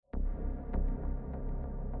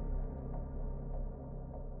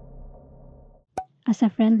As a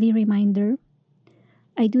friendly reminder,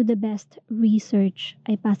 I do the best research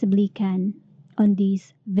I possibly can on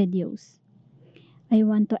these videos. I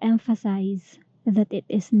want to emphasize that it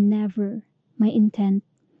is never my intent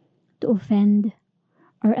to offend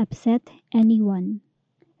or upset anyone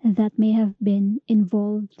that may have been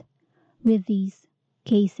involved with these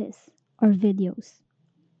cases or videos.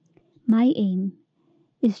 My aim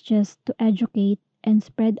is just to educate and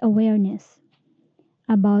spread awareness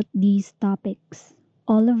about these topics.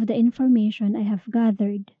 All of the information I have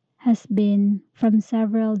gathered has been from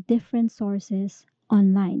several different sources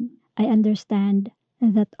online. I understand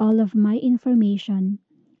that all of my information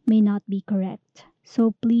may not be correct.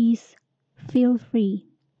 So please feel free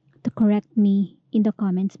to correct me in the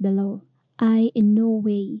comments below. I in no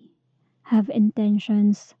way have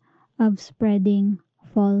intentions of spreading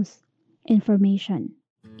false information.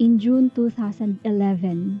 In June 2011,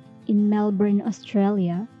 in Melbourne,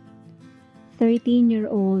 Australia,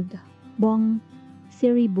 13-year-old Bong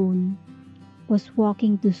Siribun was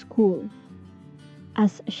walking to school,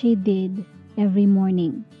 as she did every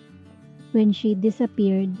morning, when she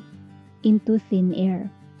disappeared into thin air.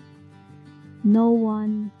 No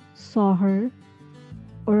one saw her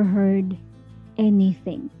or heard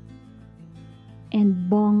anything, and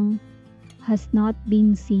Bong has not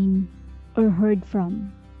been seen or heard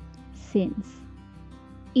from since.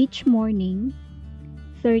 Each morning,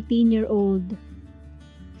 13-year-old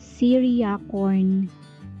Siriakorn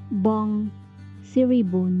Bong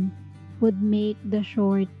Siribun would make the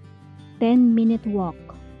short 10-minute walk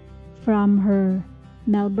from her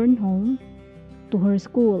Melbourne home to her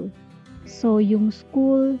school. So yung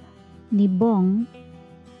school ni Bong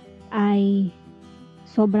ay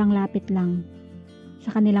sobrang lapit lang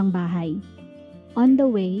sa kanilang bahay. On the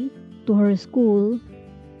way to her school,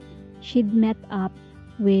 she'd met up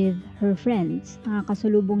with her friends.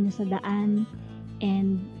 Nakakasalubong niya sa daan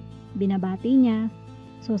and binabati niya.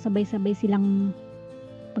 So sabay-sabay silang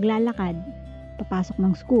paglalakad papasok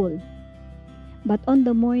ng school. But on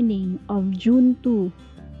the morning of June 2,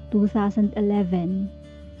 2011,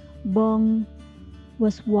 Bong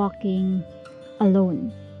was walking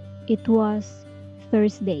alone. It was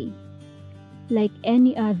Thursday, like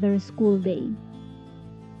any other school day.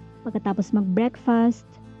 Pagkatapos mag-breakfast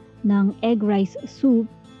ng egg rice soup,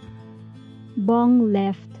 Bong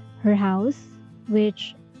left her house,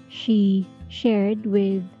 which she shared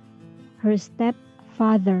with her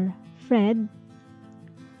stepfather, Fred,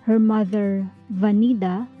 her mother,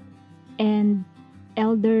 Vanida, and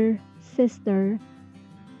elder sister,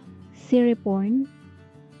 Siriporn,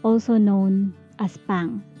 also known as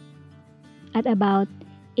Pang, at about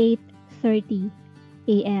 8:30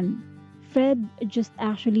 a.m. Fred just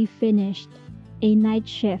actually finished a night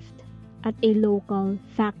shift at a local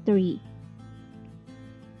factory,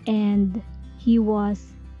 and he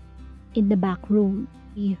was in the back room.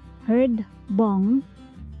 He heard Bong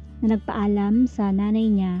na nagpaalam sa nanay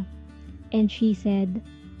niya, and she said,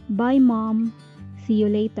 "Bye mom, see you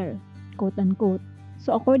later," quote unquote.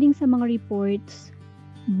 So according sa mga reports,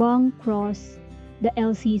 Bong crossed the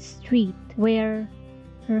LC Street where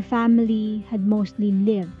her family had mostly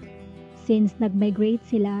lived since nag-migrate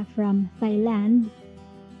sila from Thailand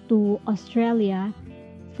to Australia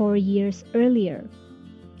 4 years earlier.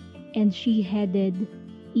 And she headed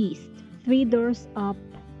east. 3 doors up,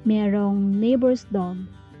 merong neighbor's dog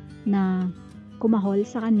na kumahol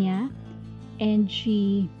sa kanya, and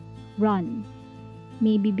she run.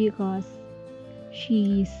 Maybe because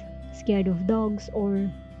she's scared of dogs or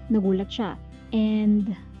nagulat siya.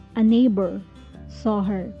 And a neighbor saw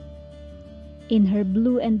her in her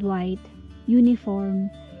blue and white uniform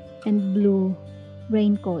and blue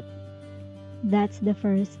raincoat. That's the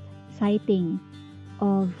first sighting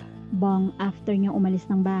of Bong after niya umalis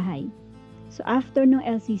ng bahay. So after no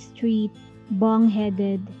LC Street, Bong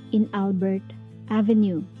headed in Albert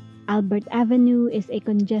Avenue. Albert Avenue is a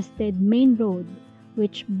congested main road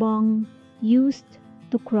which Bong used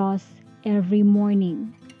to cross every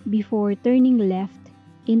morning before turning left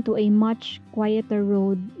into a much quieter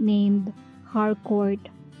road named Harcourt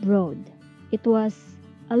Road. It was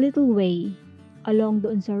a little way along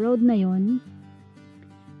doon sa road na yon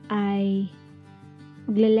ay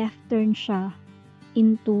magle-left turn siya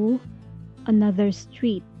into another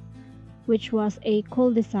street, which was a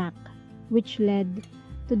cul-de-sac which led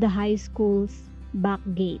to the high school's back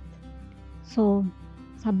gate. So,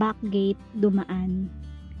 sa back gate dumaan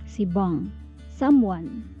si Bong.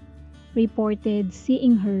 Someone reported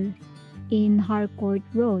seeing her in Harcourt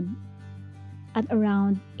Road at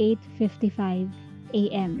around 8:55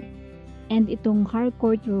 a.m. And itong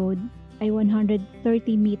Harcourt Road ay 130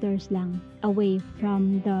 meters lang away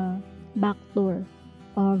from the back door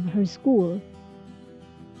of her school.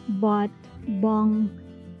 But Bong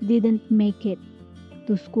didn't make it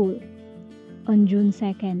to school on June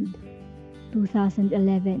 2nd,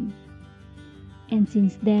 2011. And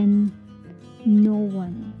since then, no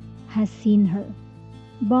one has seen her.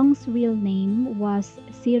 Bong's real name was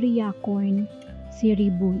Siriacorn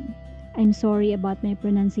Siribun. I'm sorry about my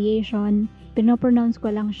pronunciation. Pinopronounce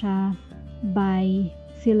ko lang siya by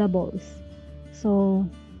syllables. So,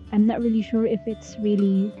 I'm not really sure if it's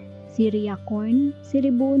really Siriacorn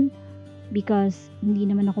Siribun because hindi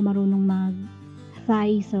naman ako marunong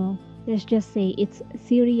mag-Thai. So, let's just say it's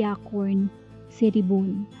Siriacorn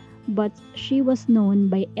Siribun. But she was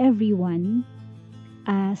known by everyone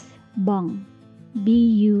as Bong.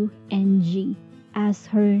 B-U-N-G as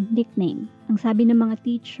her nickname. Ang sabi ng mga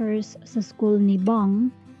teachers sa school ni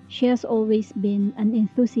Bong, she has always been an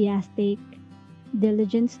enthusiastic,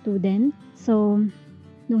 diligent student. So,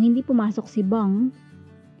 nung hindi pumasok si Bong,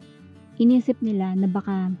 inisip nila na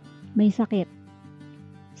baka may sakit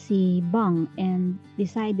si Bong and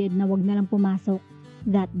decided na wag na lang pumasok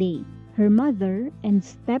that day. Her mother and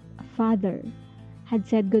stepfather had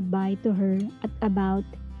said goodbye to her at about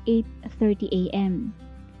 8:30 a.m.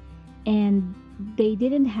 And they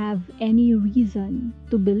didn't have any reason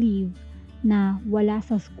to believe na wala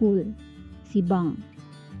sa school si Bong.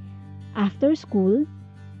 After school,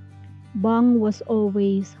 Bong was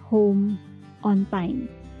always home on time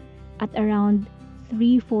at around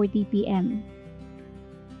 3:40 p.m.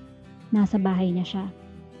 Nasa bahay na siya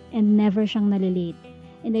and never siyang nalilate.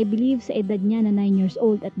 And I believe sa edad niya na 9 years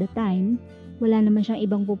old at the time, wala naman siyang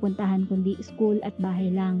ibang pupuntahan kundi school at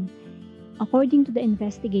bahay lang. According to the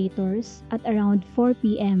investigators, at around 4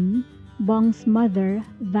 p.m., Bong's mother,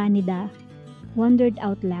 Vanida, wondered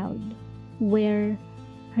out loud where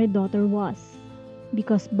her daughter was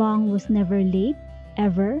because Bong was never late,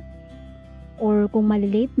 ever, or kung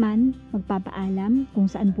malilate man, magpapaalam kung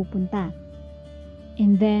saan pupunta.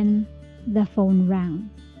 And then, the phone rang.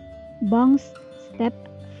 Bong's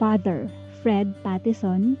stepfather, Fred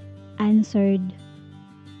Pattison, answered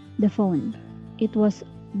the phone. It was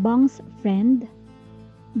Bong's friend,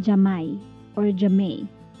 Jamay or Jamay.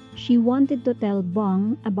 She wanted to tell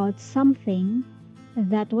Bong about something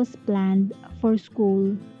that was planned for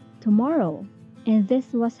school tomorrow. And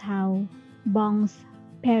this was how Bong's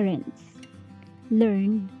parents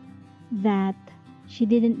learned that she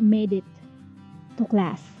didn't made it to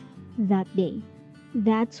class that day.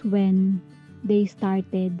 That's when they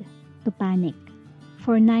started to panic.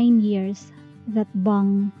 For 9 years that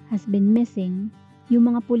Bong has been missing, yung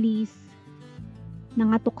mga pulis,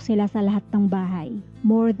 nangatok sila sa lahat ng bahay,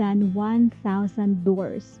 more than 1,000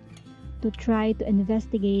 doors, to try to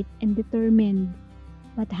investigate and determine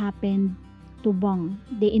what happened to Bong.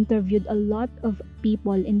 They interviewed a lot of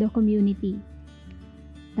people in the community.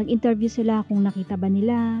 Nag-interview sila kung nakita ba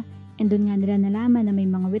nila, and doon nga nila nalaman na may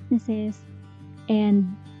mga witnesses, and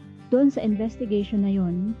doon sa investigation na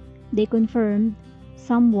yun, they confirmed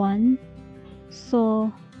someone saw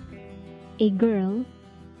a girl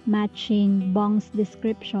matching Bong's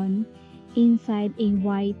description inside a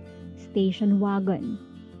white station wagon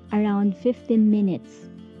around 15 minutes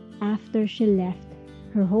after she left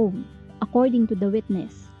her home. According to the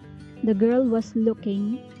witness, the girl was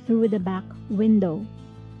looking through the back window,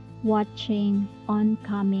 watching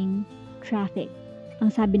oncoming traffic. Ang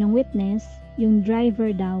sabi ng witness, yung driver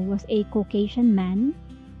daw was a Caucasian man,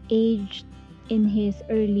 aged in his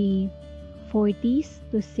early 40s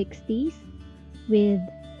to 60s, with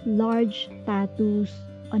large tattoos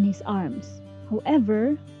on his arms.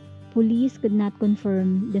 However, police could not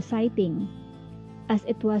confirm the sighting as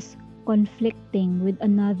it was conflicting with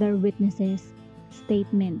another witness's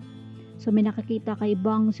statement. So may nakakita kay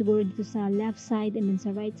Bong siguro dito sa left side and then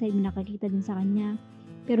sa right side may nakakita din sa kanya,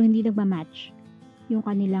 pero hindi nagmamatch yung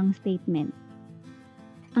kanilang statement.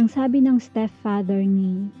 Ang sabi ng stepfather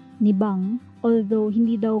ni Bong, although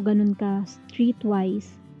hindi daw ganun ka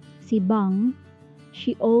streetwise si Bong,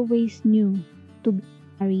 she always knew to be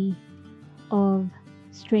wary of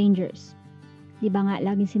strangers. Di ba nga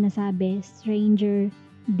laging sinasabi, stranger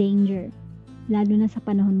danger. Lalo na sa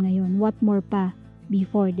panahon ngayon. What more pa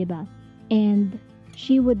before, di ba? And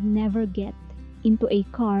she would never get into a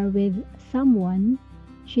car with someone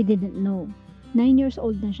she didn't know. 9 years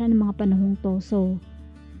old na siya ng mga panahong to. So,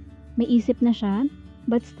 may isip na siya,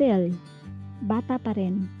 but still, bata pa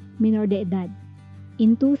rin, minor de edad.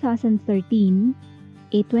 In 2013,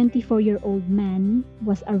 a 24-year-old man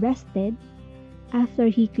was arrested after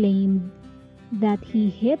he claimed that he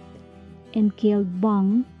hit and killed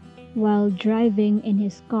Bong while driving in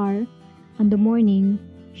his car on the morning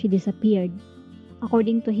she disappeared.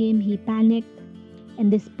 According to him, he panicked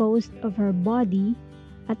and disposed of her body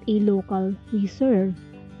at a local reserve.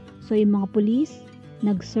 So yung mga police,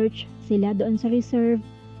 nag-search sila doon sa reserve,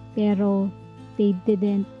 pero they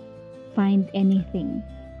didn't find anything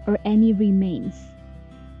or any remains.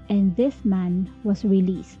 And this man was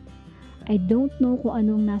released. I don't know kung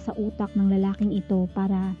anong nasa utak ng lalaking ito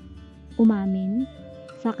para umamin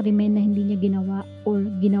sa krimen na hindi niya ginawa or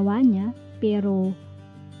ginawa niya, pero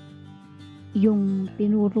yung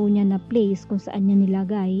tinuro niya na place kung saan niya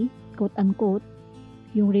nilagay, quote unquote,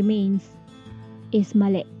 yung remains is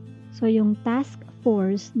mali. So yung task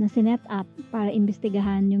force na sinet up para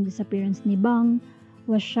imbestigahan yung disappearance ni Bong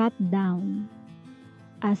was shut down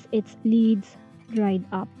as its leads dried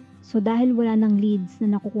up. So dahil wala ng leads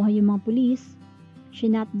na nakukuha yung mga police,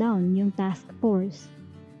 shut down yung task force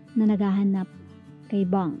na naghahanap kay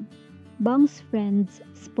Bong. Bong's friends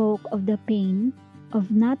spoke of the pain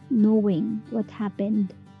of not knowing what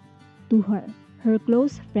happened to her. Her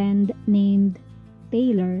close friend named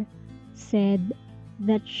Taylor said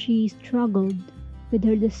that she struggled with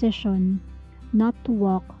her decision not to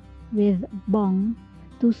walk with Bong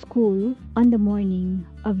to school on the morning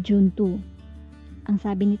of June 2. Ang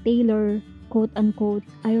sabi ni Taylor, quote-unquote,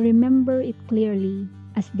 "I remember it clearly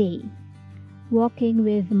as day, walking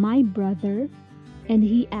with my brother, and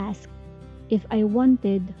he asked if I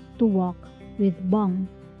wanted to walk with Bong."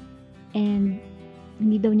 And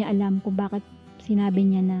hindi daw niya alam kung bakit sinabi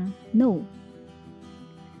niya na no.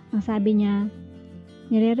 Ang sabi niya,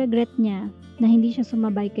 nire-regret niya na hindi siya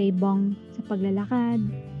sumabay kay Bong sa paglalakad,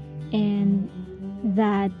 and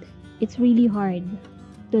that it's really hard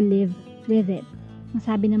to live with it. Ang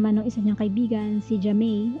sabi naman ng isa niyang kaibigan, si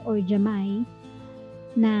Jamay or Jamay,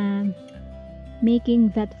 na making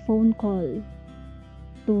that phone call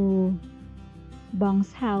to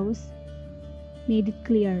Bong's house made it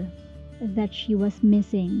clear that she was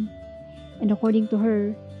missing. And according to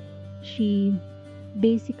her, she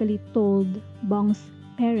basically told Bong's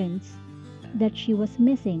parents that she was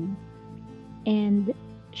missing, and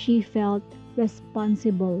she felt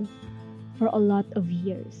responsible for a lot of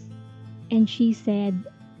years. And she said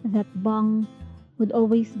that Bong would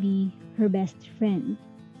always be her best friend.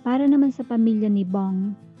 Para naman sa pamilya ni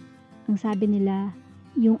Bong, ang sabi nila,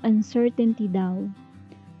 yung uncertainty daw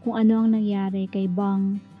kung ano ang nangyari kay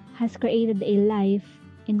Bong has created a life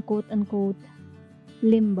in quote-unquote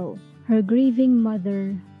limbo. Her grieving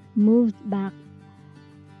mother moved back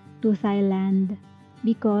to Thailand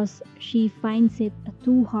because she finds it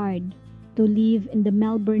too hard to live in the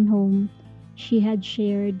Melbourne home she had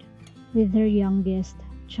shared with her youngest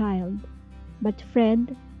child. But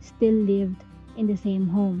Fred still lived in the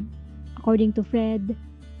same home. According to Fred,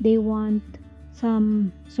 they want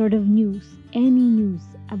some sort of news, any news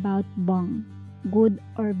about Bong, good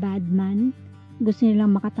or bad man. Gusto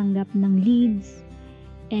nilang makatanggap ng leads,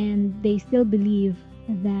 and they still believe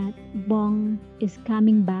that Bong is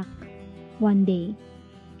coming back one day,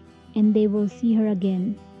 and they will see her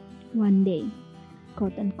again one day,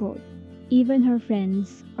 quote unquote. Even her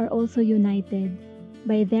friends are also united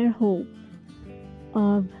by their hope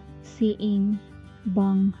of seeing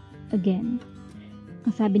Bong again.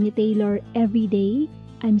 Ang sabi ni Taylor, "Every day,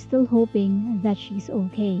 I'm still hoping that she's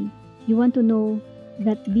okay. You want to know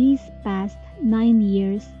that these past 9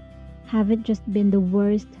 years haven't just been the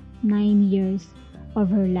worst 9 years of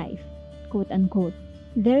her life," quote unquote.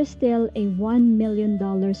 There's still a $1 million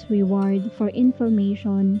reward for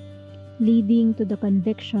information leading to the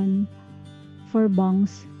conviction for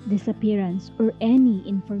Bong's disappearance or any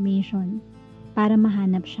information para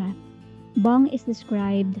mahanap siya. Bong is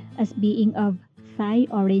described as being of Thai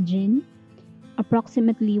origin,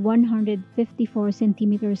 approximately 154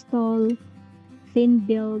 centimeters tall, thin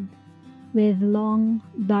build, with long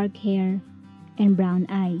dark hair and brown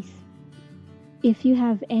eyes. If you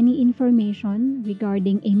have any information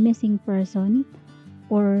regarding a missing person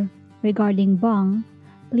or regarding Bong,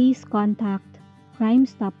 please contact Crime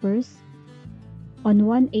Stoppers on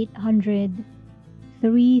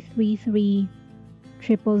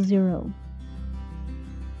 1-800-333-000.